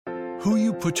Who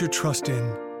you put your trust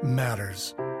in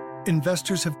matters.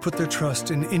 Investors have put their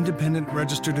trust in independent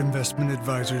registered investment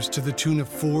advisors to the tune of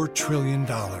 $4 trillion.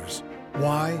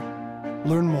 Why?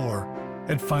 Learn more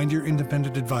at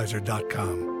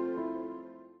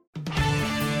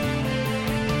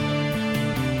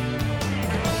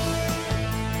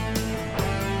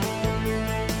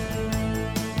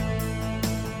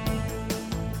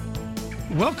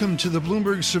Welcome to the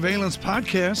Bloomberg Surveillance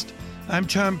Podcast. I'm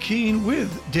Tom Keene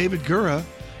with David Gura.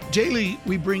 Daily,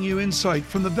 we bring you insight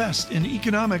from the best in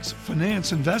economics,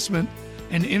 finance, investment,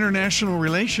 and international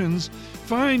relations.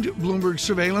 Find Bloomberg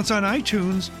Surveillance on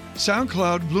iTunes,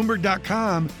 SoundCloud,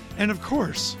 Bloomberg.com, and of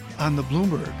course, on the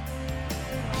Bloomberg.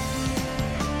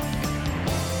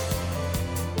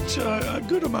 It's a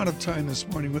good amount of time this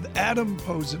morning with Adam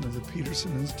Posen of the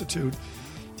Peterson Institute.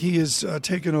 He has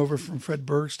taken over from Fred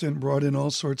Bergston, brought in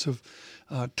all sorts of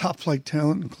top-flight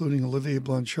talent, including Olivier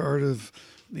Blanchard of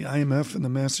the IMF and the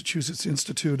Massachusetts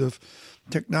Institute of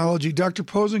Technology. Dr.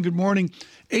 Posen, good morning.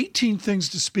 18 things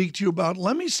to speak to you about.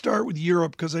 Let me start with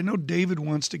Europe, because I know David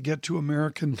wants to get to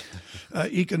American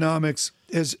economics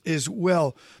as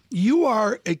well. You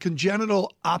are a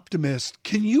congenital optimist.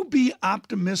 Can you be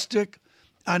optimistic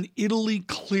on Italy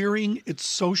clearing its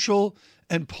social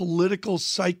and political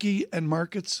psyche and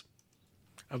markets?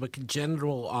 I'm a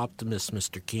congenital optimist,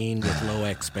 Mr. Keene, with low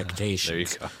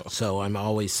expectations. There you go. So I'm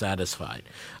always satisfied.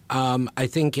 I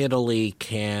think Italy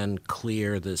can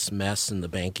clear this mess in the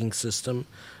banking system.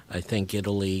 I think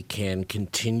Italy can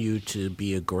continue to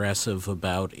be aggressive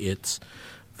about its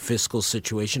fiscal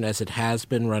situation, as it has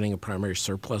been running a primary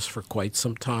surplus for quite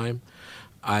some time.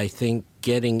 I think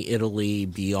getting Italy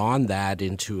beyond that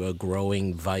into a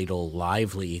growing, vital,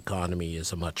 lively economy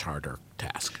is a much harder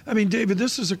task. I mean, David,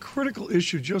 this is a critical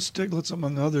issue. Joe Stiglitz,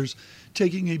 among others,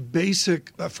 taking a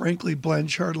basic, frankly,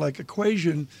 Blanchard-like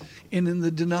equation, and in the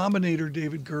denominator,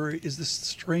 David Gurry, is this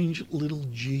strange little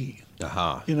g.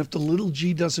 Uh-huh. And if the little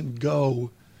g doesn't go,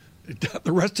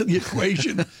 the rest of the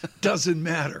equation doesn't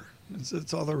matter.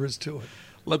 That's all there is to it.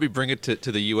 Let me bring it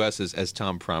to the U.S. as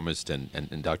Tom promised,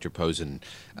 and Dr. Posen.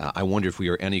 I wonder if we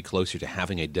are any closer to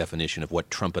having a definition of what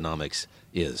Trumponomics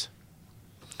is.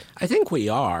 I think we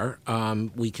are.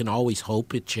 We can always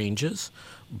hope it changes,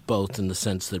 both in the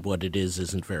sense that what it is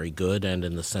isn't very good and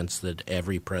in the sense that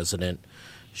every president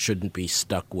shouldn't be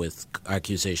stuck with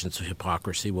accusations of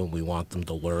hypocrisy when we want them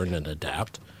to learn and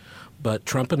adapt. But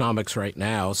Trumponomics right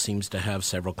now seems to have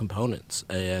several components,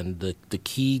 and the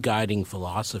key guiding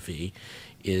philosophy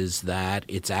is that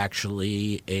it's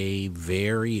actually a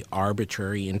very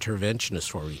arbitrary interventionist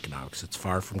form of economics. It's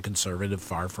far from conservative,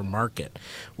 far from market.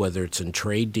 Whether it's in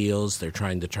trade deals, they're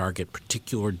trying to target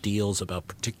particular deals about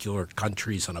particular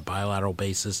countries on a bilateral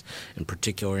basis in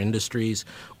particular industries,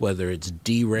 whether it's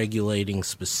deregulating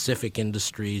specific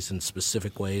industries in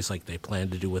specific ways like they plan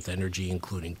to do with energy,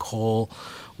 including coal,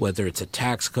 whether it's a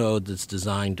tax code that's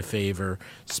designed to favor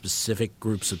specific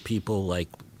groups of people like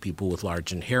people with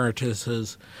large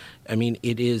inheritances. I mean,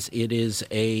 it is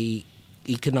a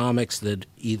economics that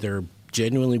either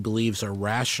genuinely believes or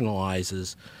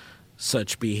rationalizes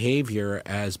such behavior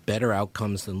as better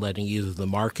outcomes than letting either the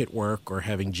market work or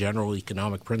having general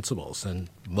economic principles. And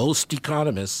most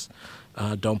economists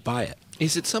don't buy it.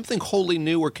 Is it something wholly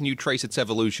new, or can you trace its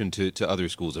evolution to other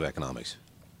schools of economics?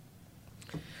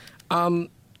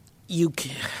 I'm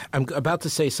about to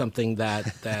say something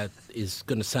that is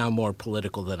going to sound more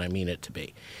political than I mean it to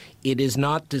be. It is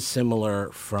not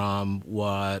dissimilar from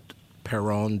what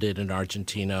Perón did in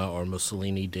Argentina or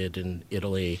Mussolini did in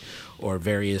Italy or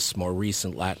various more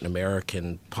recent Latin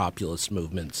American populist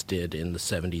movements did in the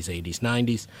 70s, 80s,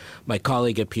 90s. My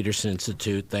colleague at Peterson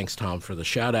Institute, thanks, Tom, for the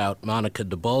shout-out, Monica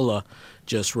De Bola,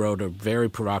 just wrote a very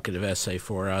provocative essay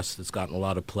for us that's gotten a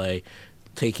lot of play,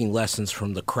 taking lessons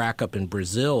from the crack-up in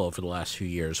Brazil over the last few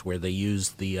years, where they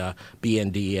used the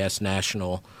BNDES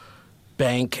National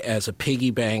Bank as a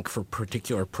piggy bank for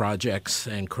particular projects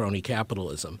and crony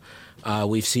capitalism.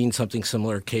 We've seen something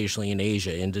similar occasionally in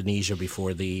Asia, Indonesia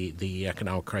before the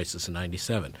economic crisis in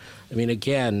 97. I mean,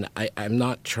 again, I'm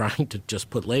not trying to just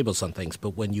put labels on things,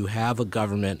 but when you have a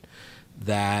government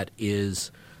that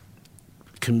is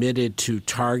committed to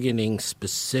targeting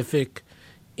specific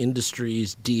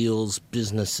industries, deals,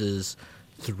 businesses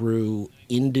through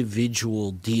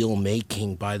individual deal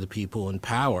making by the people in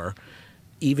power,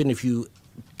 even if you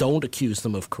don't accuse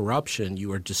them of corruption,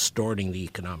 you are distorting the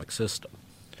economic system.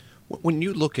 When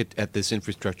you look at this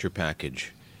infrastructure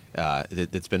package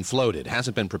that's been floated,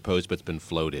 hasn't been proposed but it's been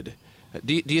floated,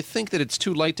 do you think that it's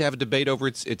too late to have a debate over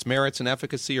its merits and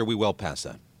efficacy, or are we well past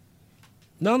that?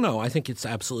 No. I think it's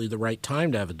absolutely the right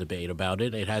time to have a debate about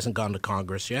it. It hasn't gone to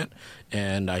Congress yet,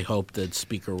 and I hope that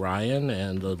Speaker Ryan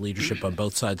and the leadership on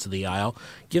both sides of the aisle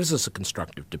gives us a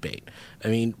constructive debate. I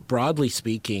mean, broadly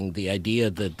speaking, the idea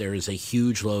that there is a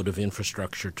huge load of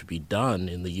infrastructure to be done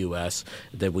in the U.S.,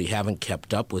 that we haven't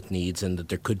kept up with needs, and that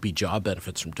there could be job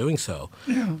benefits from doing so.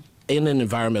 Yeah. In an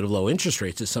environment of low interest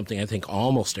rates is something I think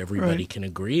almost everybody can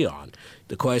agree on.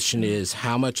 The question is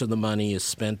how much of the money is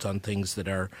spent on things that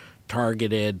are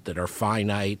targeted, that are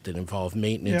finite, that involve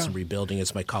maintenance and rebuilding,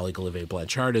 as my colleague Olivier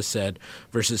Blanchard has said,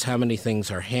 versus how many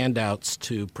things are handouts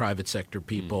to private sector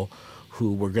people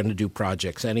who were going to do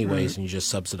projects anyways, and you just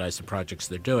subsidize the projects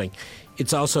they're doing.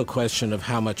 It's also a question of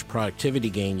how much productivity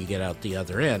gain you get out the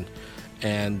other end.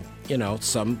 And, you know,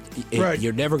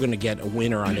 you're never going to get a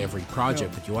winner on every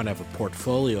project, but you want to have a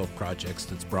portfolio of projects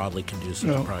that's broadly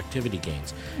conducive to productivity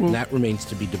gains. And that remains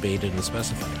to be debated and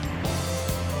specified.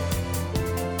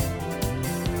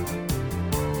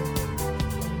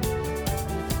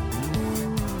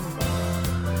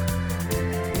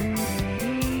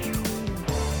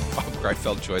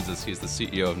 Greifeld joins us. He's the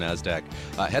CEO of NASDAQ.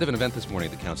 Head of an event this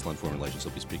morning at the Council on Foreign Relations.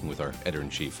 He'll be speaking with our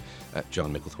editor-in-chief,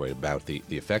 John Micklethwaite, about the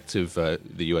effects of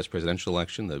the U.S. presidential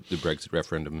election, the Brexit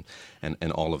referendum,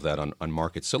 and all of that on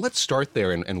markets. So let's start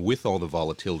there. And with all the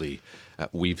volatility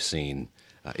we've seen,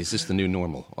 is this the new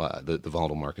normal, the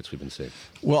volatile markets we've been seeing?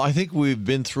 Well, I think we've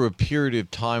been through a period of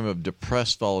time of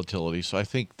depressed volatility, so I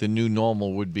think the new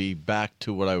normal would be back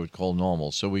to what I would call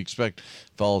normal. So we expect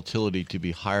volatility to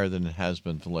be higher than it has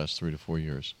been for the last 3 to 4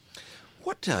 years.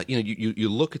 What you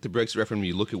look at the Brexit referendum,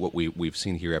 you look at what we've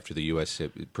seen here after the U.S.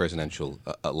 presidential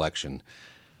election.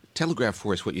 Telegraph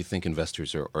for us what you think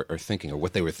investors are thinking, or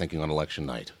what they were thinking on election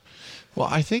night. Well,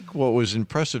 I think what was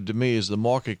impressive to me is the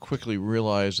market quickly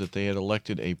realized that they had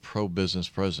elected a pro-business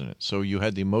president. So you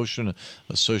had the emotion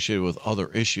associated with other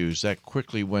issues that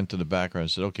quickly went to the background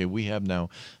and said, okay, we have now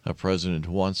a president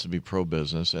who wants to be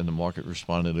pro-business, and the market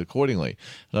responded accordingly.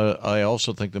 I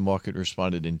also think the market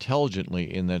responded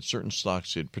intelligently in that certain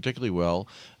stocks did particularly well,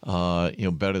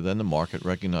 better than the market,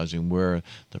 recognizing where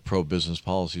the pro-business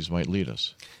policies might lead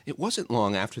us. It wasn't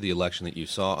long after the election that you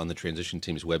saw on the transition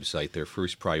team's website their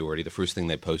first priority. The first thing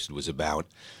they posted was about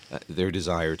their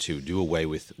desire to do away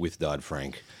with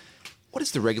Dodd-Frank. What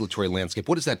is the regulatory landscape?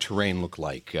 What does that terrain look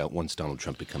like once Donald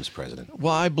Trump becomes president?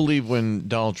 Well, I believe when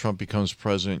Donald Trump becomes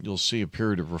president, you'll see a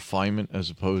period of refinement as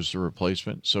opposed to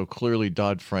replacement. So clearly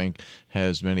Dodd-Frank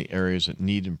has many areas that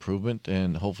need improvement,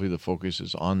 and hopefully the focus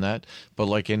is on that. But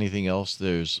like anything else,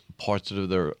 there's parts of it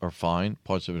that are fine,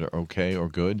 parts of it are okay or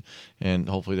good, and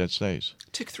hopefully that stays.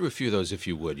 Tick through a few of those, if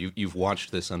you would. You've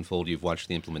watched this unfold. You've watched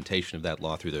the implementation of that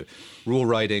law through the rule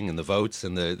writing and the votes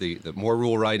and the more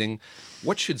rule writing.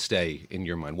 What should stay in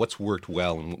your mind? What's worked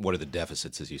well, and what are the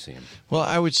deficits as you see them? Well,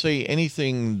 I would say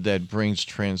anything that brings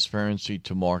transparency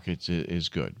to markets is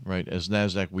good, right? As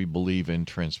NASDAQ, we believe in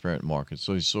transparent markets.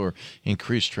 So you saw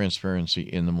increased transparency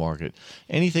in the market.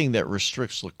 Anything that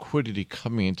restricts liquidity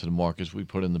coming into the markets, we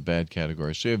put in the bad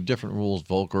category. So you have different rules,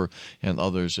 Volcker and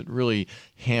others, that really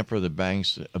hamper the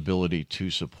bank's ability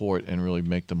to support and really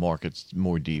make the markets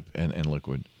more deep and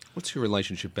liquid. What's your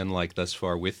relationship been like thus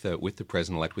far with the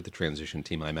president-elect, with the transition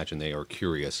team? I imagine they are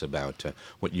curious about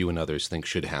what you and others think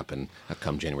should happen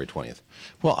come January 20th.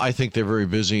 Well, I think they're very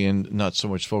busy and not so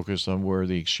much focused on where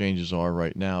the exchanges are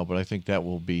right now, but I think that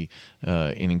will be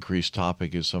an increased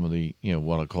topic as some of the,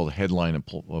 what I call the headline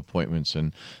appointments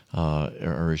and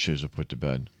or issues are put to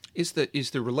bed. Is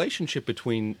the relationship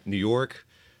between New York,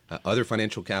 other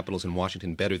financial capitals in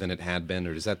Washington better than it had been,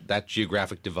 or is that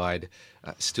geographic divide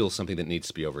still something that needs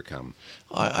to be overcome?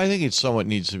 I think it somewhat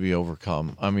needs to be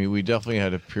overcome. I mean, we definitely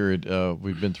had a period,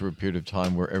 we've been through a period of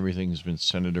time where everything's been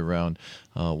centered around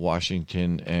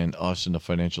Washington, and us in the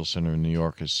financial center in New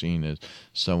York is seen as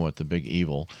somewhat the big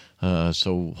evil.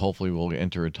 So hopefully we'll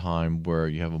enter a time where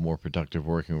you have a more productive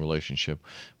working relationship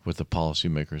with the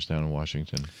policymakers down in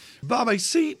Washington. Bob, I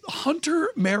see Hunter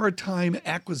Maritime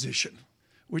Acquisition,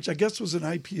 which I guess was an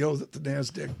IPO that the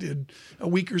NASDAQ did a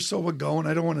week or so ago, and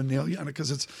I don't want to nail you on it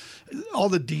because it's all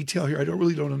the detail here. I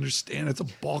really don't understand. It's a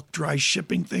bulk dry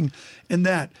shipping thing, and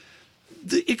that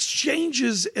the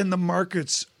exchanges and the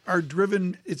markets are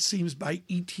driven, it seems, by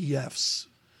ETFs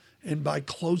and by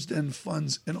closed-end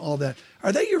funds and all that.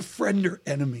 Are they your friend or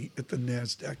enemy at the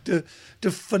NASDAQ? Do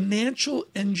financial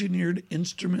engineered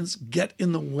instruments get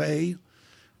in the way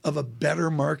of a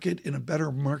better market in a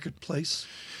better marketplace?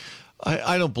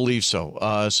 I don't believe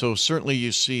so. So certainly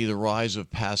you see the rise of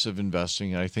passive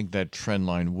investing, and I think that trend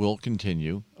line will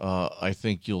continue. I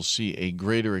think you'll see a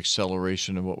greater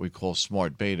acceleration of what we call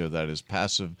smart beta, that is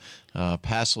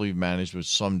passively managed with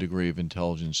some degree of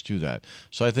intelligence to that.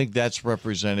 So I think that's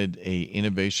represented a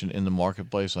innovation in the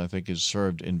marketplace, and I think has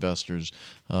served investors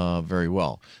very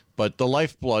well. But the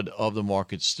lifeblood of the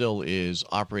market still is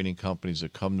operating companies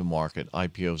that come to market,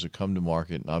 IPOs that come to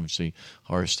market, and obviously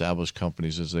our established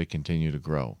companies as they continue to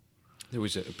grow. There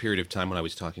was a period of time when I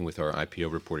was talking with our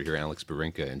IPO reporter here, Alex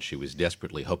Barinka, and she was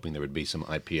desperately hoping there would be some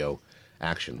IPO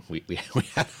action. We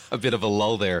had a bit of a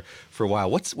lull there for a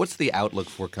while. What's the outlook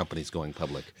for companies going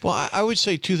public? Well, I would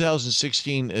say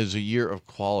 2016 is a year of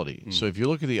quality. So if you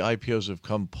look at the IPOs that have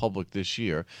come public this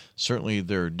year, certainly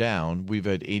they're down. We've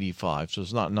had 85, so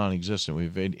it's not non-existent.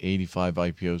 We've had 85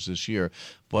 IPOs this year,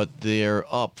 but they're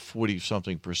up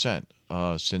 40-something%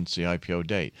 since the IPO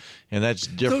date, and that's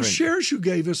different. Those shares you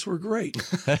gave us were great.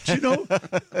 Do you know,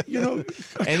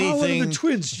 Anything, the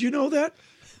twins. Do you know that?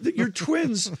 Your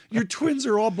twins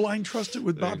are all blind trusted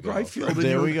with Bob Greifeld.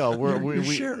 There we go. Your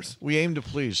shares. We aim to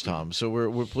please, Tom. So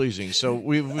we're pleasing. So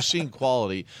we're seeing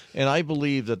quality, and I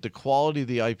believe that the quality of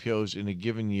the IPOs in a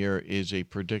given year is a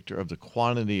predictor of the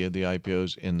quantity of the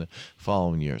IPOs in the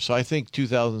following year. So I think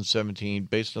 2017,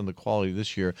 based on the quality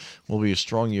this year, will be a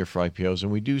strong year for IPOs,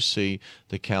 and we do see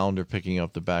the calendar picking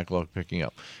up, the backlog picking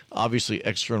up. Obviously,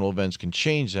 external events can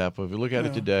change that, but if we look at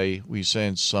it today, we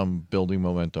sense some building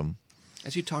momentum.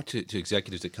 As you talk to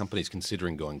executives at companies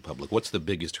considering going public, what's the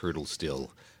biggest hurdle still?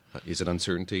 Is it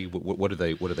uncertainty? What are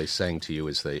they saying to you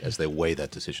as they weigh that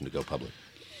decision to go public?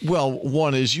 Well,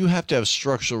 one is you have to have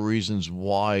structural reasons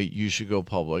why you should go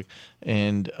public,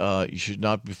 and you should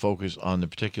not be focused on the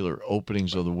particular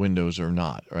openings of the windows or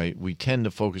not, right? We tend to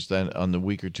focus then on the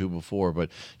week or two before, but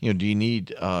do you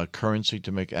need currency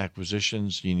to make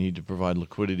acquisitions? Do you need to provide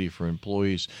liquidity for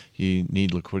employees? You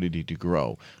need liquidity to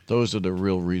grow. Those are the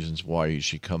real reasons why you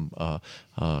should come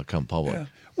public. Yeah.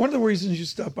 One of the reasons you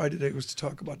stopped by today was to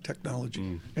talk about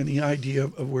technology and the idea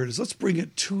of where it is. Let's bring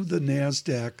it to the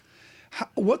NASDAQ.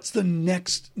 What's the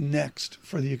next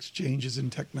for the exchanges in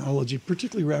technology,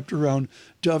 particularly wrapped around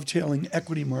dovetailing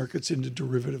equity markets into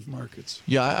derivative markets?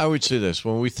 Yeah, I would say this.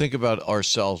 When we think about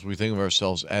ourselves, we think of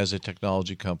ourselves as a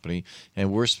technology company,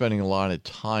 and we're spending a lot of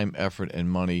time, effort,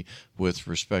 and money with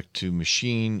respect to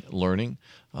machine learning,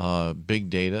 big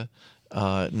data,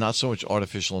 not so much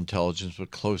artificial intelligence,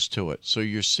 but close to it. So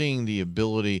you're seeing the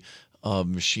ability of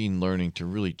machine learning to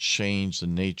really change the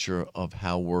nature of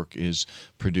how work is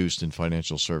produced in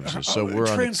financial services. So we're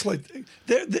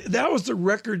that was the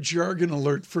record jargon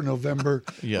alert for November.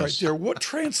 Yes. Right there. What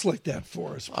translate that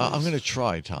for us, please? I'm going to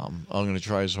try, Tom. I'm going to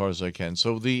try as hard as I can.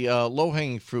 So the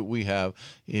low-hanging fruit we have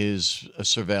is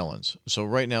surveillance. So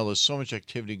right now there's so much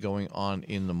activity going on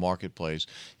in the marketplace,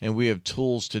 and we have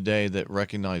tools today that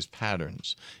recognize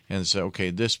patterns and say,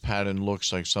 okay, this pattern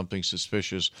looks like something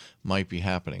suspicious might be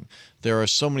happening. There are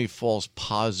so many false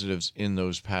positives in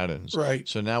those patterns. Right.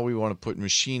 So now we want to put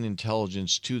machine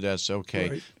intelligence to that. So,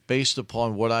 okay, based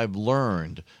upon what I've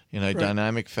learned in a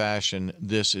dynamic fashion,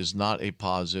 this is not a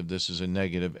positive, this is a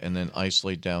negative, and then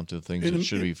isolate down to the things that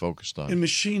should be focused on. And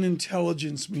machine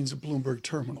intelligence means a Bloomberg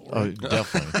terminal, right? Oh,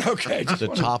 definitely. Okay. The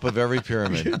top of every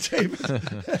pyramid. David,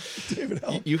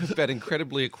 help. You have been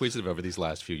incredibly acquisitive over these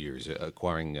last few years,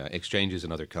 acquiring exchanges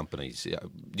and other companies.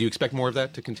 Do you expect more of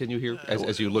that to continue here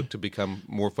as you look to become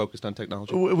more focused on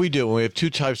technology? We do. We have two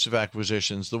types of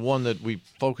acquisitions. The one that we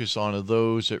focus on are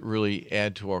those that really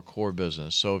add to our core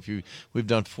business. So we've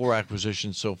done 4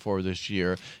 acquisitions so far this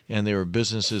year, and they were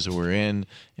businesses that we're in,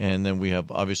 and then we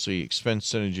have obviously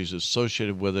expense synergies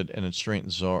associated with it, and it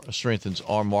strengthens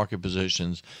our market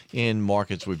positions in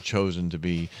markets we've chosen to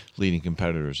be leading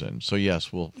competitors in. So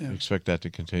yes, we'll expect that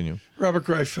to continue. Robert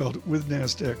Greifeld with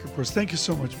NASDAQ, of course. Thank you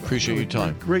so much. Appreciate your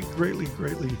time. Greatly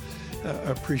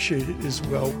appreciate it as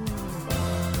well.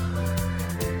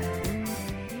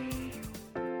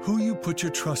 Who you put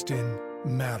your trust in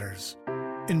matters.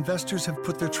 Investors have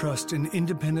put their trust in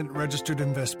independent registered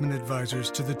investment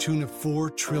advisors to the tune of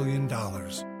 $4 trillion.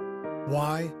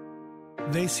 Why?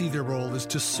 They see their role as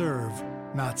to serve,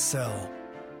 not sell.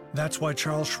 That's why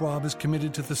Charles Schwab is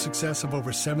committed to the success of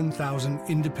over 7,000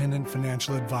 independent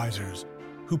financial advisors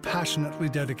who passionately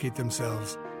dedicate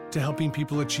themselves to helping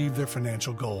people achieve their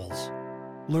financial goals.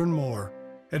 Learn more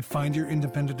at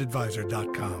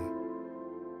findyourindependengadvisor.com.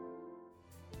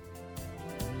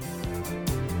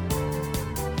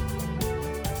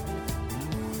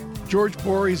 George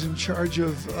Borey is in charge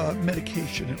of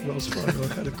medication at Wells Fargo,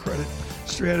 head of credit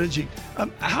strategy.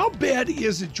 How bad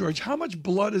is it, George? How much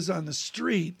blood is on the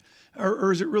street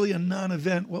or is it really a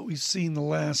non-event, what we've seen the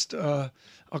last, I'll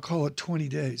call it 20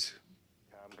 days?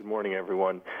 Good morning,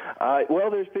 everyone. Well,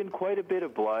 there's been quite a bit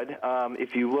of blood.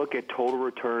 If you look at total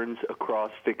returns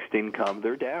across fixed income,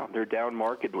 they're down. They're down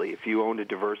markedly. If you own a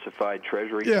diversified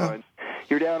treasury fund,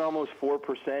 you're down almost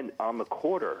 4% on the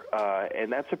quarter,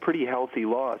 and that's a pretty healthy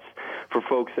loss for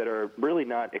folks that are really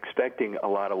not expecting a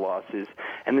lot of losses.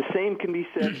 And the same can be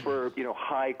said for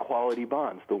high-quality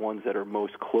bonds, the ones that are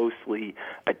most closely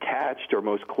attached or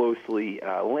most closely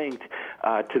linked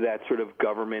to that sort of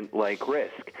government-like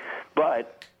risk.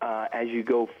 But as you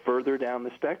go further down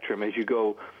the spectrum, as you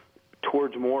go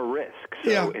towards more risk,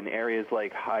 so in areas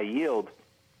like high yield,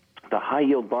 the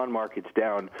high-yield bond market's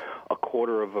down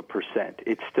 0.25%.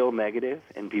 It's still negative,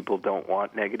 and people don't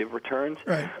want negative returns.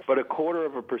 Right. But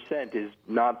 0.25% is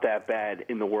not that bad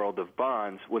in the world of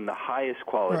bonds when the highest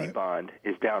quality bond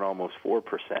is down almost 4%.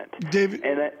 David,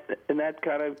 and that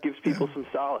kind of gives people some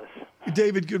solace.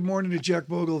 David, good morning to Jack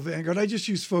Bogle of Vanguard. I just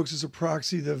use folks as a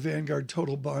proxy, the Vanguard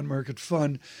Total Bond Market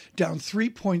Fund, down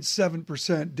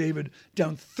 3.7%. David,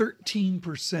 down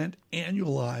 13%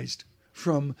 annualized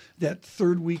from that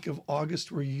third week of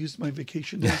August where you used my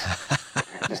vacation days.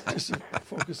 just to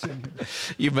focus in here.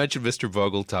 You mentioned Mr.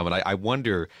 Bogle, Tom, and I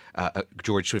wonder,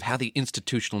 George, sort of how the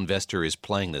institutional investor is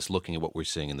playing this, looking at what we're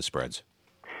seeing in the spreads.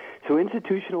 So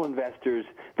institutional investors,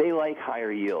 they like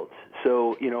higher yields.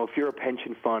 So, if you're a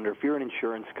pension fund or if you're an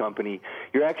insurance company,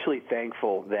 you're actually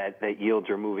thankful that yields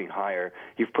are moving higher.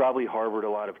 You've probably harbored a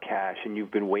lot of cash and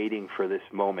you've been waiting for this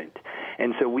moment.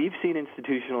 And so we've seen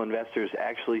institutional investors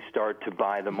actually start to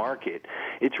buy the market.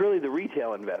 It's really the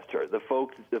retail investor, the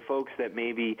folks that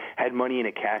maybe had money in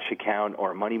a cash account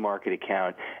or a money market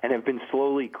account and have been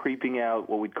slowly creeping out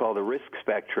what we'd call the risk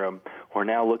spectrum, or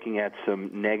now looking at some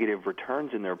negative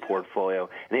returns in their portfolio,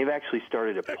 and they've actually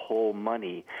started to pull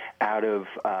money out of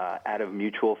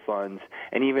mutual funds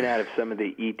and even out of some of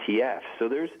the ETFs. So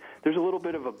there's a little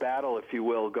bit of a battle, if you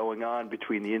will, going on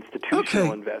between the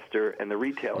institutional investor and the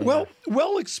retail investor.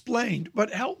 Well explained,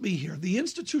 but help me here. The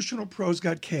institutional pros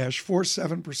got cash,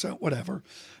 4-7%, whatever.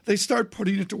 They start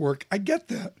putting it to work. I get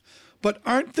that. But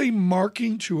aren't they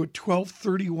marking to a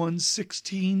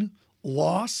 12/31/16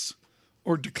 loss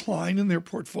or decline in their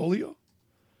portfolio?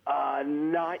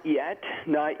 Not yet.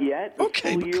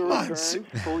 Okay,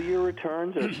 Full year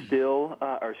returns are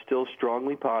still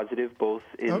strongly positive, both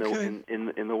in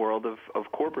the world of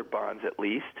corporate bonds, at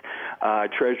least.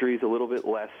 Treasuries a little bit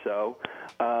less so.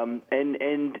 And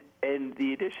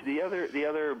the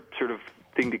other sort of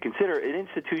thing to consider, an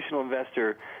institutional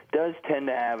investor does tend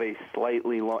to have a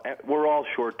slightly long. We're all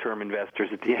short-term investors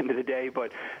at the end of the day,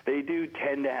 but they do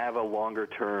tend to have a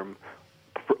longer-term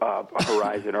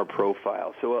horizon or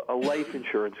profile. So a life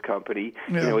insurance company,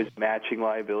 is matching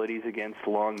liabilities against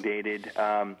long-dated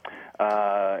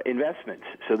investments.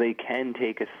 So they can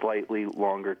take a slightly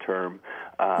longer-term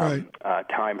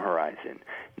time horizon.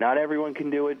 Not everyone can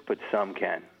do it, but some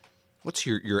can. What's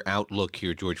your outlook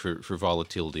here, George, for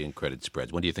volatility and credit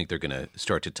spreads? When do you think they're going to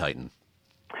start to tighten?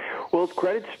 Well,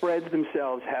 credit spreads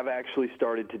themselves have actually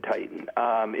started to tighten.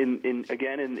 At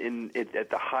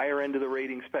the higher end of the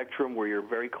rating spectrum, where you're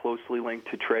very closely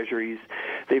linked to treasuries,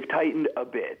 they've tightened a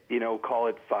bit. Call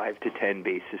it 5 to 10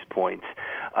 basis points,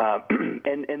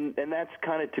 and that's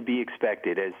kind of to be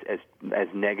expected as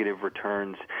negative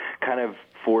returns kind of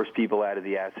force people out of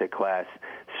the asset class.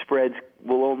 Spreads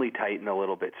will only tighten a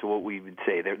little bit. So what we would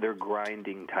say, they're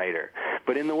grinding tighter.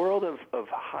 But in the world of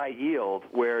high yield,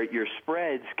 where your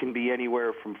spreads can be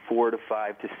anywhere from 4 to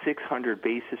 5 to 600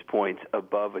 basis points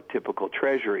above a typical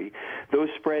treasury, those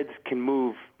spreads can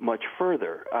move much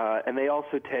further. And they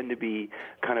also tend to be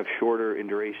kind of shorter in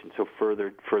duration, so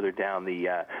further down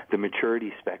the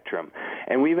maturity spectrum.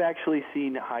 And we've actually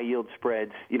seen high yield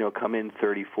spreads, come in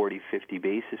 30, 40, 50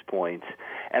 basis points.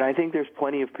 And I think there's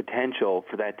plenty of potential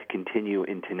for that to continue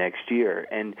into next year.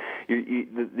 And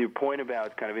your point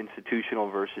about kind of institutional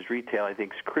versus retail, I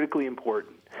think, is critically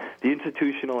important. The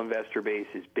institutional investor base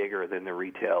is bigger than the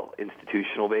retail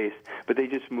institutional base, but they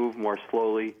just move more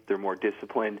slowly. They're more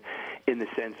disciplined in the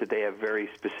sense that they have very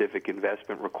specific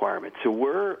investment requirements. So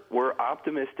we're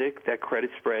optimistic that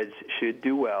credit spreads should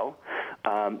do well.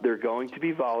 They're going to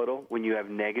be volatile when you have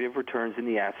negative returns in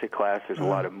the asset class. There's a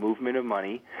lot of movement of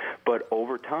money, but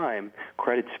over time,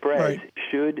 credit spreads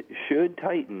should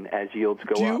tighten as yields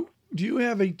go up. Do you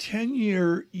have a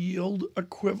 10-year yield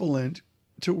equivalent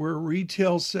to where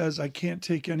retail says I can't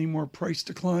take any more price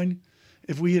decline?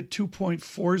 If we hit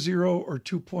 2.40 or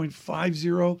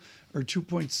 2.50 or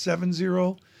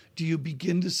 2.70, do you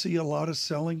begin to see a lot of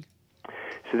selling?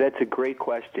 So that's a great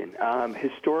question.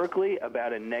 Historically,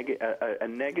 about a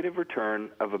negative return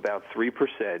of about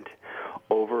 3%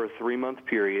 over a 3-month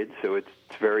period, so it's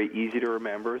very easy to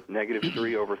remember.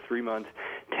 -3 over 3 months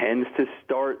tends to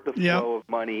start the flow of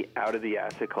money out of the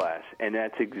asset class, and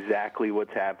that's exactly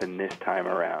what's happened this time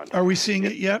around. Are we seeing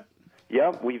it yet?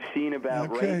 Yep, we've seen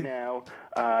about right now.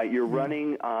 You're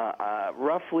running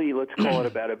roughly, let's call it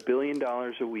about $1 billion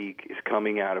a week is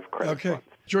coming out of credit funds.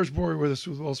 George Bory with us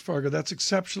with Wells Fargo. That's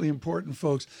exceptionally important,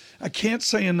 folks. I can't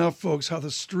say enough, folks, how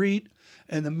the street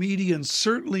and the media, and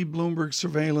certainly Bloomberg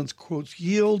surveillance, quotes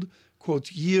yield,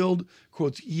 quotes yield,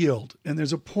 quotes yield. And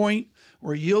there's a point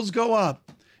where yields go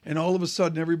up, and all of a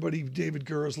sudden everybody, David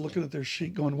Gura, is looking at their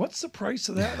sheet going, what's the price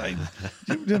of that?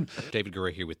 David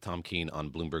Gura here with Tom Keene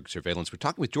on Bloomberg Surveillance. We're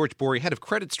talking with George Bory, head of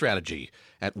credit strategy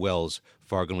at Wells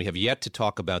Fargo, and we have yet to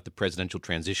talk about the presidential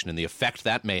transition and the effect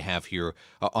that may have here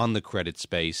on the credit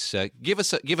space. Give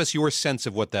us your sense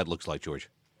of what that looks like, George.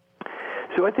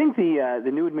 So I think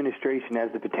the new administration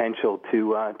has the potential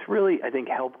to really, I think,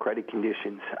 help credit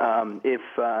conditions. If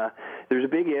there's a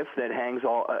big if that hangs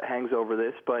over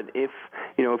this, but if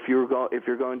you're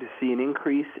going to see an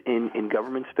increase in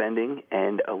government spending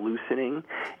and a loosening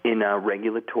in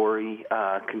regulatory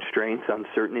constraints on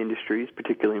certain industries,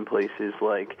 particularly in places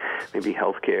like maybe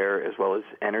healthcare as well as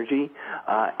energy,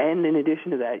 and in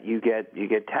addition to that, you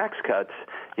get tax cuts.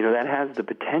 That has the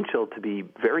potential to be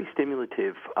very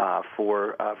stimulative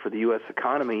for the U.S.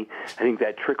 economy. I think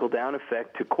that trickle-down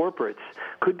effect to corporates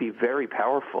could be very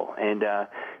powerful. And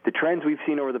the trends we've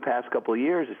seen over the past couple of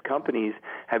years is companies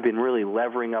have been really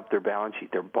levering up their balance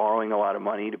sheet. They're borrowing a lot of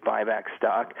money to buy back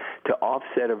stock to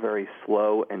offset a very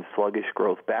slow and sluggish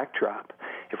growth backdrop.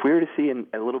 If we were to see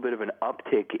a little bit of an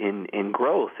uptick in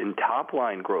growth, in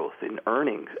top-line growth, in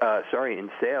earnings, in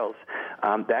sales,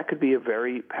 that could be a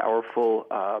very powerful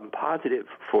positive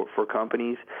for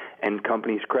companies and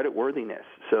companies' creditworthiness.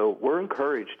 So we're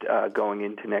encouraged going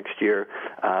into next year,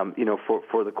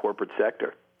 for the corporate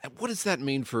sector. What does that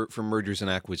mean for mergers and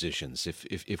acquisitions?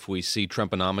 If we see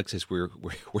Trumponomics, as we're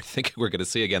thinking we're going to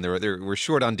see again, we're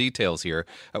short on details here.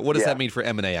 What does that mean for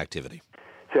M&A activity?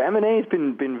 So M&A has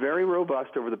been very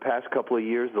robust over the past couple of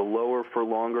years. The lower for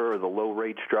longer or the low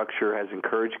rate structure has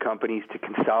encouraged companies to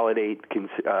consolidate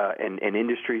and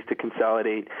industries to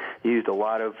consolidate. They used a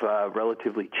lot of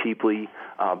relatively cheaply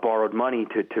borrowed money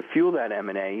to fuel that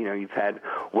M&A. You've had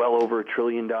well over $1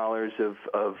 trillion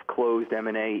of closed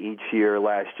M&A each year,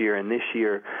 last year and this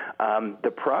year.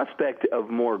 The prospect of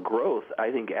more growth,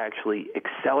 I think, actually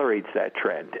accelerates that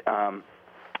trend.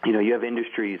 You have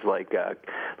industries like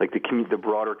the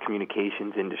broader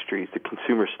communications industries, the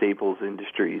consumer staples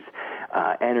industries,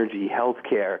 energy,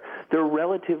 healthcare. They're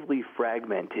relatively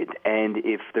fragmented, and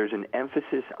if there's an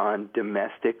emphasis on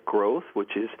domestic growth,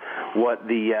 which is what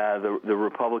the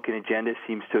Republican agenda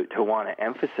seems to want to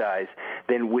emphasize,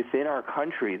 then within our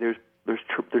country there's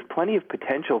plenty of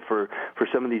potential for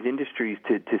some of these industries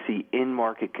to see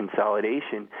in-market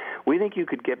consolidation. We think you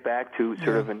could get back to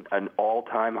sort of an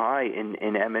all-time high in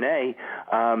M&A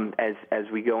as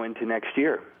we go into next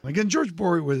year. Again, George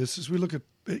Bory with us as we look at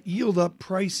yield up,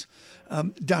 price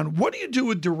down. What do you do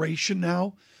with duration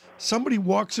now? Somebody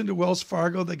walks into Wells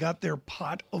Fargo, they got their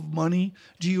pot of money.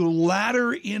 Do you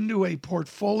ladder into a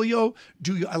portfolio?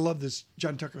 I love this.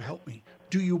 John Tucker, help me.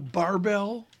 Do you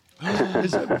barbell?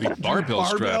 Is it the barbell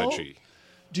strategy?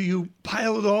 Do you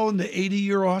pile it all into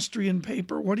 80-year Austrian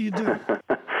paper? What do you do?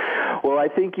 Well, I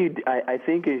think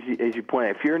as you point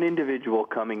out, if you're an individual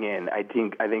coming in, I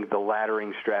think the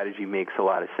laddering strategy makes a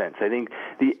lot of sense. I think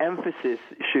the emphasis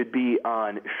should be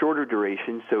on shorter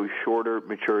duration, so shorter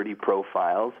maturity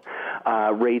profiles.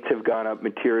 Rates have gone up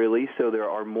materially, so there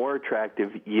are more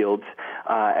attractive yields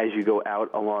as you go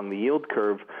out along the yield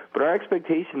curve. But our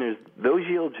expectation is those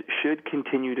yields should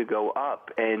continue to go up.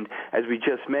 And as we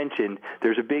just mentioned,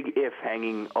 there's a big if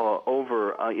hanging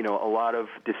over a lot of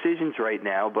decisions right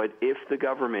now. But if the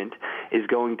government is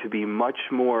going to be much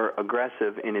more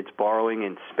aggressive in its borrowing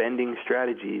and spending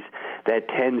strategies, that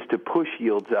tends to push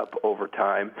yields up over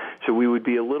time. So we would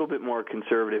be a little bit more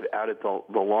conservative out at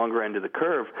the longer end of the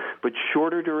curve. But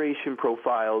shorter duration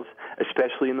profiles,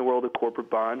 especially in the world of corporate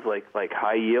bonds like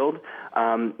high yield,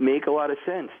 make a lot of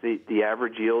sense. The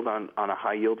average yield on a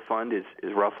high yield fund is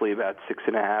roughly about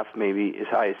 6.5%, maybe as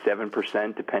high as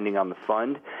 7%, depending on the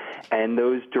fund. And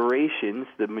those durations,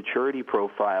 the maturity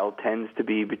profile, tends to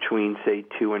be between, say,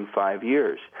 2 and 5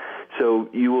 years. So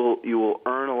you will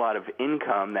earn a lot of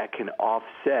income that can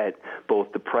offset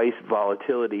both the price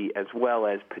volatility as well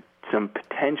as some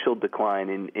potential decline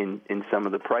in some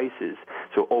of the prices.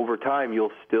 So over time,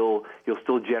 you'll still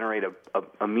generate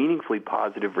a meaningfully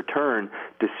positive return,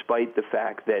 despite the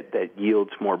fact that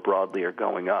yields more broadly are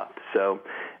going up. So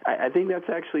I think that's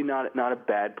actually not a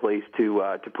bad place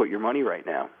to put your money right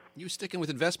now. You sticking with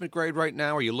investment grade right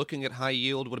now? Are you looking at high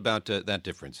yield? What about that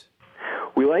difference?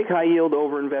 We like high yield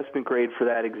over investment grade for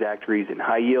that exact reason.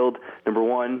 High yield, number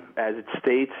one, as it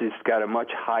states, it's got a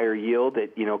much higher yield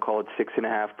at, call it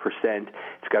 6.5%.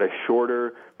 It's got a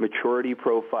shorter maturity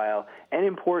profile, and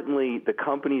importantly, the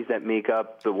companies that make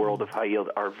up the world of high yield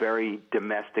are very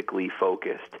domestically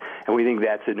focused, and we think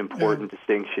that's an important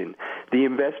distinction. The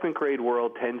investment grade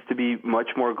world tends to be much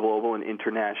more global and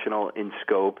international in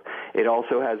scope. It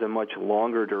also has a much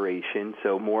longer duration,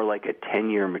 so more like a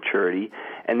 10-year maturity,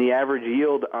 and the average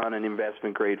yield on an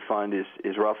investment grade fund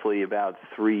is roughly about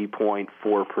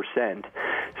 3.4%.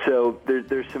 So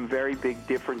there's some very big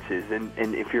differences, and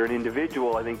if you're an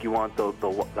individual, I think you want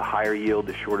the higher yield,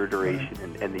 the shorter duration,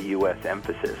 and the U.S.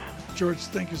 emphasis. George,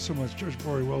 thank you so much. George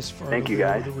Bory, Wells Fargo. Thank you,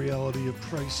 guys. The reality of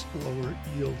price, lower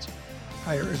yields,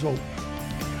 higher as well.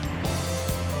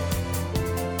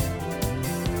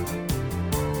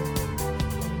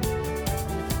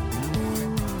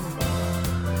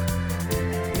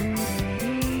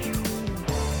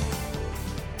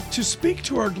 To speak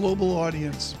to our global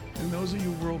audience, and those of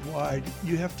you worldwide,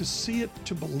 you have to see it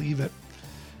to believe it.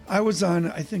 I was on,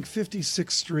 I think,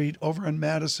 56th Street over on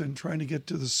Madison trying to get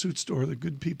to the suit store, the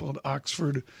good people at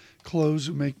Oxford Clothes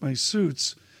who make my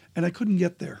suits, and I couldn't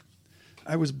get there.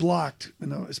 I was blocked,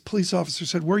 and a police officer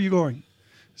said, "Where are you going?"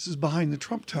 This is behind the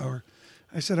Trump Tower.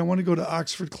 I said, "I want to go to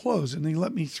Oxford Clothes," and they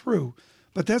let me through.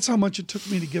 But that's how much it took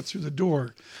me to get through the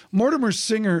door. Mortimer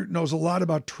Singer knows a lot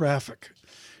about traffic.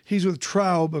 He's with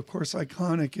Traub, of course,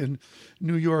 iconic in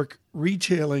New York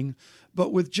retailing,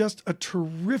 but with just a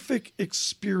terrific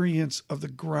experience of the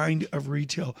grind of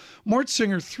retail. Mort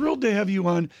Singer, thrilled to have you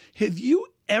on. Have you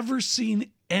ever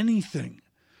seen anything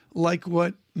like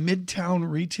what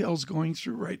Midtown retail's going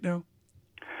through right now?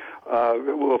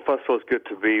 Well, first of all, it's good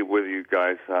to be with you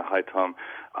guys. Hi, Tom.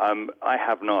 I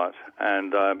have not,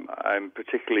 and I'm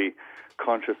particularly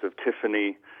conscious of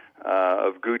Tiffany,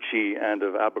 of Gucci, and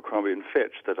of Abercrombie &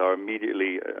 Fitch that are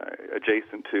immediately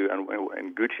adjacent to, and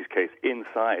in Gucci's case,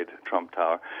 inside Trump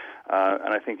Tower,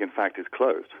 and I think, in fact, is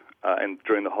closed and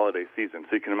during the holiday season.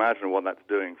 So you can imagine what that's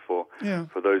doing for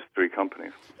those three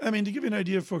companies. I mean, to give you an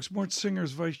idea, folks, Mort Singer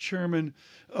is vice chairman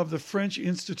of the French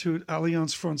Institute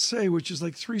Alliance Francaise, which is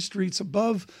like 3 streets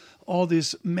above all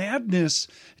this madness.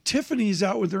 Tiffany's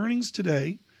out with earnings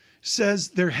today, says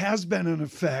there has been an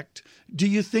effect. Do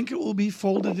you think it will be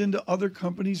folded into other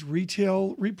companies'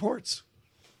 retail reports?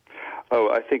 Oh,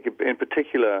 I think in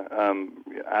particular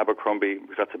Abercrombie,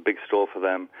 because that's a big store for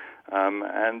them,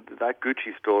 and that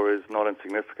Gucci store is not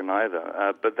insignificant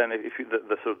either. But then if you,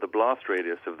 the sort of the blast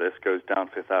radius of this goes down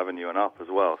Fifth Avenue and up as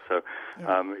well. So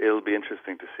it'll be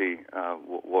interesting to see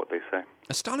what they say.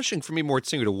 Astonishing for me, Mort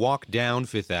Singer, to walk down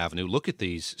Fifth Avenue, look at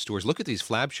these stores, look at these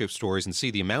flagship stores, and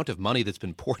see the amount of money that's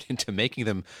been poured into making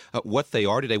them what they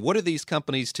are today. What are these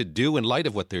companies to do in light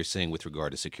of what they're saying with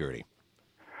regard to security?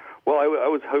 Well, I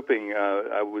was hoping,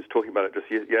 I was talking about it just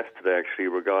yesterday, actually,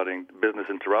 regarding business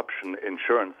interruption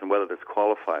insurance and whether this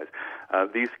qualifies.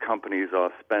 These companies are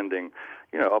spending,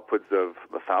 upwards of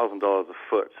 $1,000 a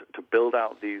foot to build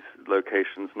out these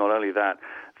locations. Not only that,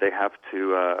 they have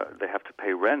to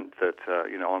pay rent that,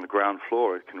 on the ground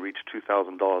floor, it can reach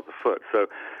 $2,000 a foot. So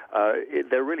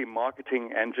they're really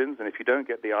marketing engines, and if you don't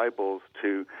get the eyeballs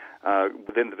to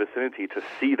within the vicinity to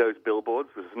see those billboards,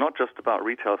 because it's not just about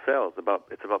retail sales,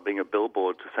 it's about being a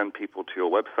billboard to send people to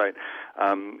your website.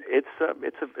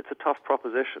 It's a tough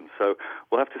proposition. So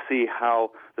we'll have to see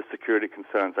how the security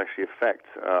concerns actually affect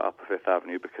Upper Fifth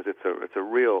Avenue, because it's a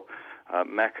real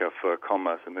mecca for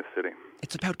commerce in this city.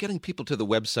 It's about getting people to the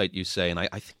website, you say, and I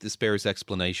think this bears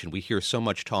explanation. We hear so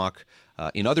much talk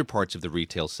in other parts of the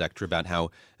retail sector about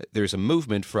how there's a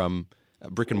movement from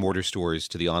brick-and-mortar stores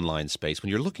to the online space. When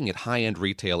you're looking at high-end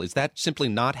retail, is that simply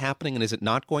not happening, and is it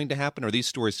not going to happen? Or are these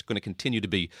stores going to continue to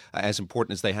be as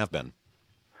important as they have been?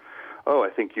 Oh, I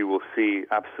think you will see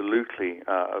absolutely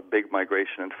a big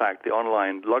migration. In fact, the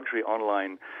luxury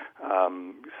online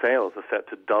sales are set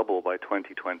to double by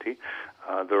 2020.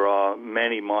 There are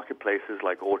many marketplaces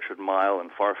like Orchard Mile and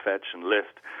Farfetch and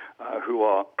Lyst who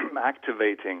are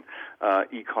activating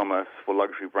e-commerce for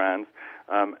luxury brands,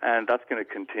 and that's going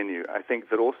to continue. I think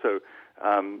that also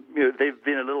they've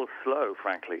been a little slow,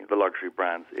 frankly, the luxury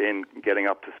brands, in getting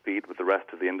up to speed with the rest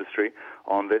of the industry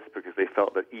on this, because they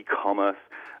felt that e-commerce,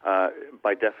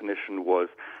 by definition, was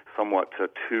somewhat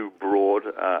too broad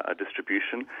a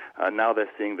distribution. Now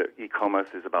they're seeing that e-commerce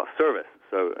is about service,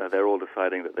 so they're all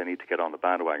deciding that they need to get on the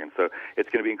bandwagon. So it's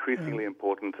going to be increasingly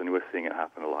important, and we're seeing it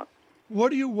happen a lot.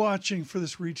 What are you watching for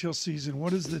this retail season?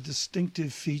 What is the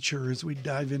distinctive feature as we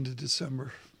dive into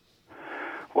December?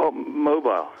 Well,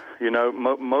 mobile.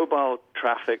 Mobile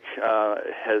traffic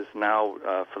has now,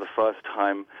 for the first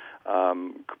time,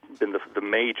 been the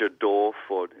major door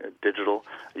for digital.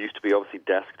 It used to be obviously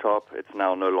desktop. It's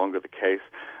now no longer the case.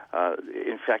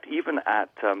 In fact, even at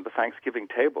the Thanksgiving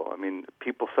table,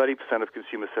 30% of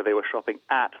consumers said they were shopping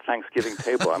at Thanksgiving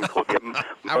table. I'm calling it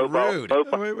How rude.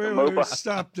 Wait,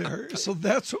 stop there. So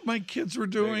that's what my kids were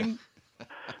doing?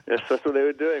 Yes, that's what they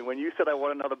were doing. When you said, I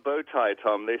want another bow tie,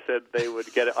 Tom, they said they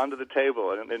would get it under the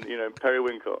table and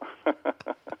periwinkle.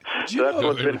 They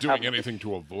were doing anything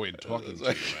to avoid talking to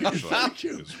you,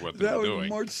 actually, is what they were doing.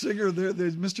 Mort Singer,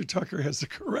 Mr. Tucker has the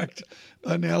correct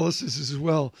analysis as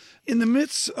well. In the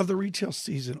midst of the retail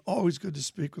season, always good to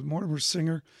speak with Mortimer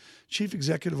Singer, Chief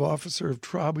Executive Officer of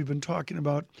TROB. We've been talking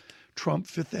about Trump,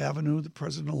 Fifth Avenue, the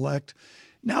president-elect.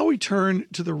 Now we turn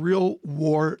to the real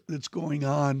war that's going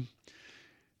on.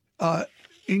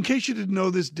 In case you didn't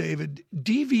know this, David,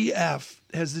 DVF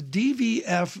has the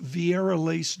DVF Vieira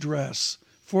lace dress,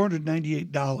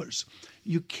 $498.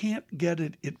 You can't get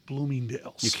it at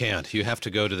Bloomingdale's. You can't. You have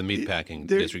to go to the meatpacking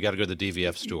district. You got to go to the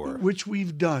DVF store, which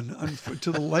we've done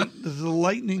to the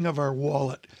lightening of our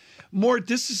wallet. Mort,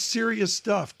 this is serious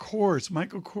stuff.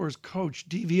 Michael Kors, Coach,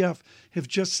 DVF have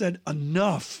just said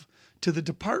enough to the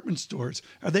department stores.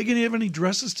 Are they going to have any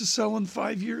dresses to sell in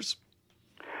 5 years?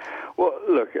 Well,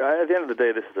 look, at the end of the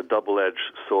day, this is a double-edged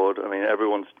sword.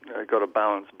 Everyone's got to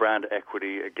balance brand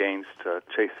equity against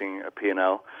chasing a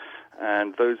P&L,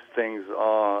 and those things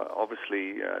are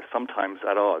obviously sometimes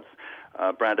at odds.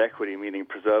 Brand equity meaning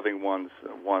preserving one's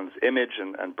image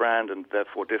and brand, and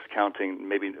therefore discounting,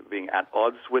 maybe being at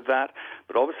odds with that.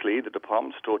 But obviously, the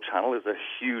department store channel is a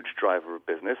huge driver of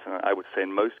business, and I would say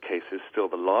in most cases still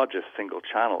the largest single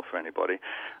channel for anybody.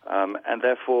 And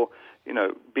therefore,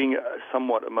 being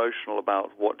somewhat emotional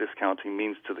about what discounting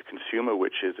means to the consumer,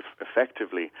 which is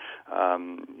effectively,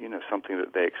 something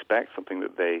that they expect, something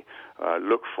that they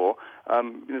look for,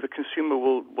 the consumer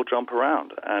will jump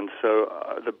around. And so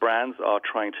the brands are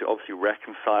trying to obviously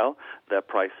reconcile their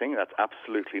pricing. That's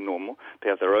absolutely normal. They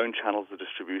have their own channels of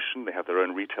distribution. They have their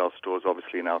own retail stores,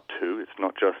 obviously, now too. It's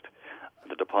not just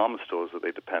the department stores that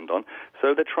they depend on.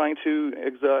 So they're trying to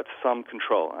exert some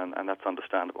control, and that's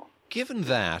understandable. Given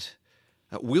that,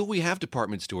 will we have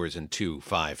department stores in 2,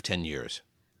 5, 10 years?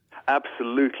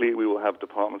 Absolutely, we will have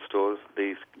department stores.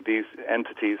 These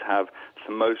entities have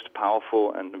the most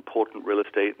powerful and important real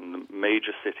estate in the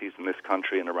major cities in this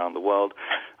country and around the world.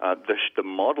 The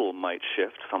model might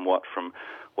shift somewhat from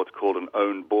what's called an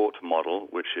own-bought model,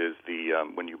 which is the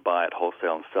when you buy at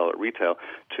wholesale and sell at retail,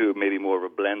 to maybe more of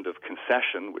a blend of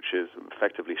concession, which is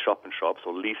effectively shop-in-shops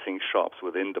or leasing shops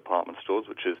within department stores,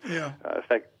 which is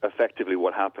effectively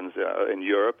what happens in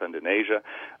Europe and in Asia.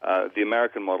 The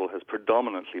American model has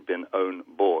predominantly been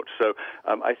own-bought. So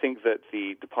I think that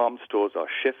the department stores are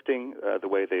shifting the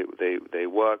way they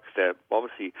work. They're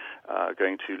obviously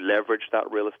going to leverage that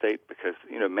real estate because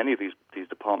many of these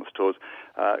department stores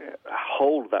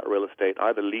hold that real estate,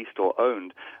 either leased or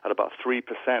owned, at about 3%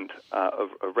 of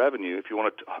revenue. If you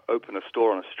want to open a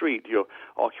store on a street, your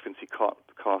occupancy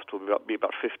cost will be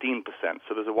about 15%.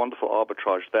 So there's a wonderful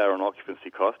arbitrage there on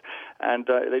occupancy cost, and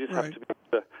they just have to be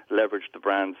able to leverage the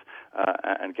brands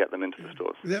and get them into the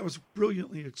stores. That was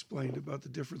brilliantly explained about the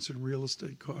difference in real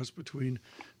estate costs between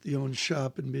the owned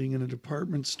shop and being in a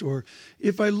department store.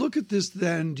 If I look at this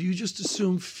then, do you just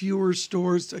assume fewer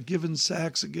stores, a given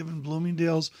Saks, a given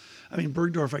Bloomingdale's?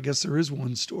 Bergdorf, I guess there is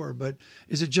one store, but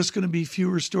is it just going to be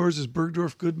fewer stores? Is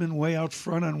Bergdorf Goodman way out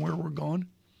front on where we're going?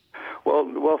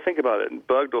 Well, think about it.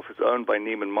 Bergdorf is owned by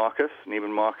Neiman Marcus.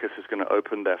 Neiman Marcus is going to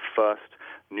open their first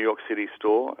New York City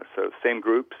store, so same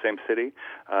group, same city,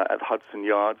 at Hudson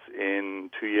Yards in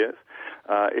 2 years.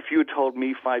 If you had told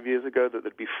me 5 years ago that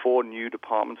there'd be 4 new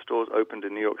department stores opened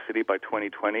in New York City by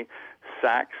 2020,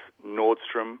 Saks,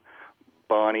 Nordstrom,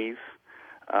 Barney's,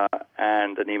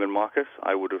 and Neiman Marcus,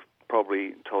 I would have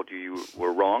probably told you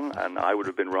were wrong, and I would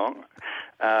have been wrong.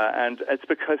 And it's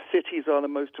because cities are the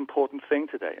most important thing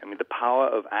today. The power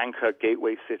of anchor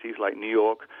gateway cities like New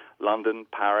York, London,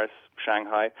 Paris,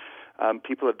 Shanghai,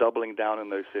 people are doubling down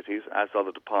in those cities, as are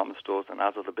the department stores and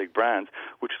as are the big brands,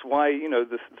 which is why,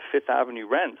 the Fifth Avenue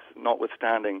rents,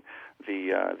 notwithstanding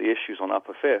the issues on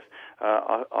Upper Fifth,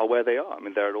 are where they are.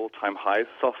 They're at all-time highs,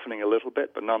 softening a little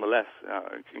bit, but nonetheless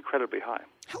incredibly high.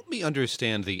 Help me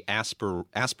understand the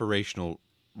aspirational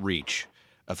reach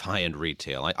of high-end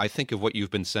retail. I think of what you've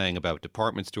been saying about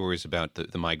department stores, about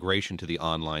the migration to the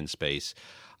online space.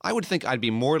 I would think I'd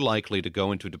be more likely to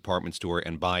go into a department store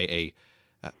and buy a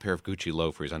pair of Gucci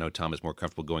loafers. I know Tom is more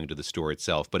comfortable going to the store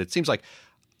itself, but it seems like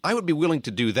I would be willing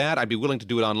to do that. I'd be willing to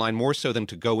do it online more so than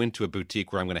to go into a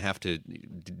boutique where I'm going to have to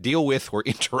deal with or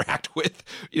interact with,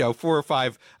 4 or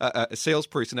 5 sales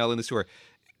personnel in the store.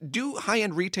 Do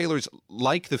high-end retailers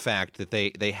like the fact that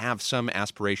they have some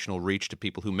aspirational reach to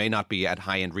people who may not be at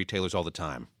high-end retailers all the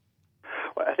time?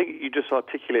 Well, I think you just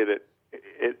articulated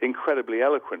it incredibly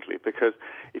eloquently, because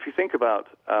if you think about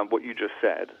what you just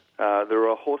said, there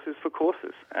are horses for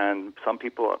courses, and some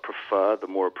people prefer the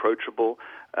more approachable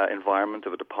environment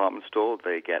of a department store.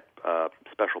 They get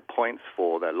special points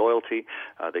for their loyalty.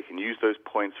 They can use those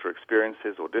points for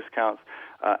experiences or discounts,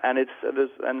 and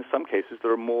in some cases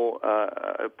there are more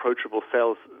approachable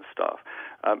sales staff.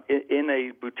 In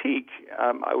a boutique,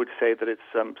 I would say that it's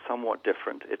somewhat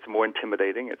different. It's more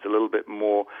intimidating. It's a little bit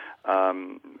more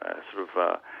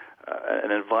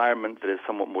an environment that is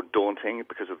somewhat more daunting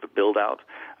because of the build-out,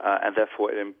 and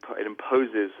therefore it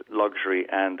imposes luxury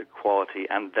and quality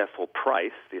and therefore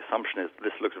price. The assumption is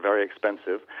this looks very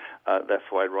expensive,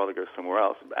 therefore I'd rather go somewhere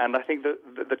else. And I think that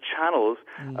the channels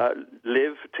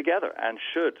live together and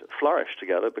should flourish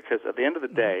together, because at the end of the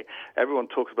day, everyone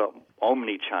talks about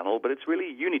omni-channel, but it's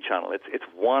really uni-channel. It's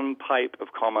one type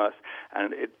of commerce,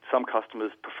 and some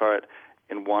customers prefer it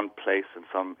in one place and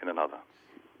some in another.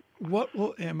 What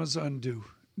will Amazon do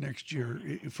next year?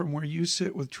 From where you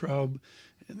sit with Traub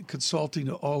and consulting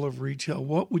to all of retail,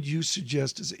 what would you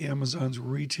suggest is Amazon's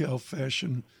retail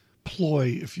fashion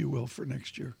ploy, if you will, for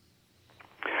next year?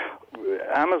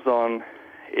 Amazon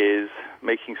is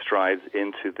making strides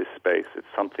into this space. It's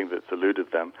something that's eluded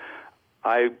them.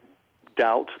 I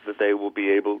doubt that they will be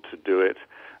able to do it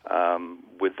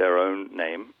with their own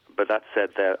name, but that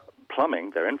said,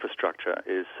 their infrastructure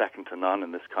is second to none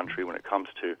in this country when it comes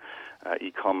to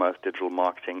e-commerce, digital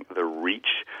marketing, the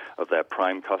reach of their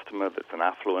prime customer that's an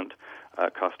affluent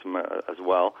customer as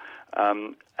well.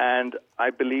 And I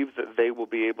believe that they will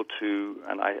be able to,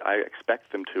 and I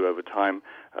expect them to over time,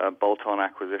 bolt-on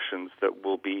acquisitions that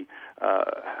will be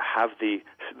have the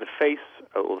face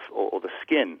or the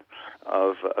skin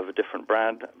of a different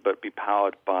brand, but be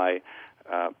powered by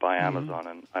Amazon,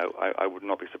 and I would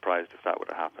not be surprised if that were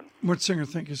to happen. Mort Singer,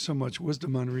 thank you so much.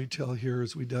 Wisdom on Retail here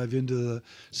as we dive into the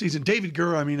season. David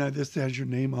Gura, this has your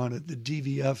name on it, the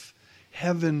DVF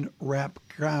Heaven Wrap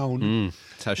Gown.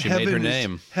 That's how she made her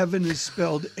name. Heaven is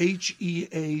spelled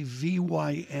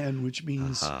Heavyn, which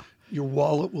means your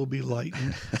wallet will be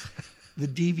lightened. The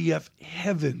DVF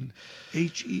Heaven,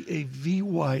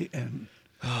 Heavyn.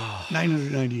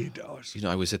 $998.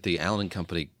 I was at the Allen &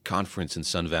 Company conference in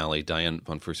Sun Valley. Diane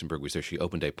von Furstenberg was there. She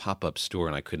opened a pop-up store,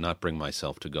 and I could not bring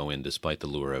myself to go in, despite the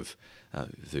lure of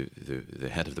the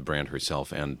head of the brand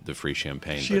herself and the free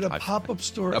champagne. She had a pop-up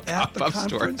store at the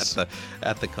conference?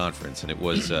 At the conference, and it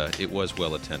was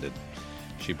well attended.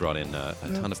 She brought in a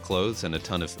ton of clothes and a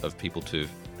ton of people to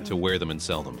wear them and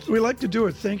sell them. We like to do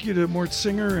it. Thank you to Mort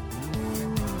Singer.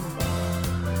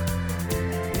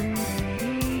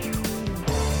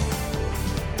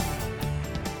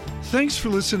 Thanks for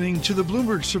listening to the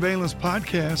Bloomberg Surveillance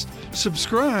Podcast.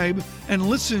 Subscribe and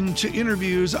listen to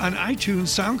interviews on iTunes,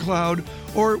 SoundCloud,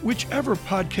 or whichever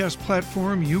podcast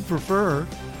platform you prefer.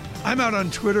 I'm out on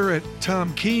Twitter at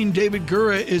Tom Keene. David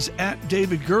Gura is at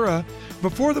David Gura.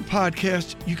 Before the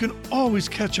podcast, you can always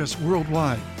catch us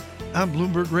worldwide on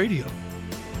Bloomberg Radio.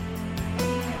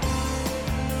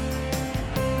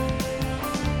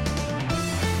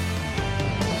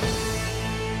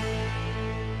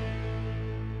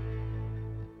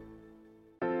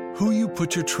 Who you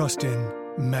put your trust in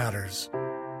matters.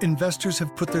 Investors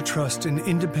have put their trust in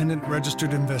independent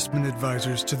registered investment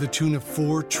advisors to the tune of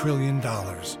 $4 trillion.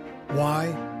 Why?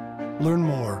 Learn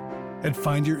more at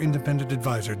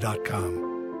findyourindependengadvisor.com.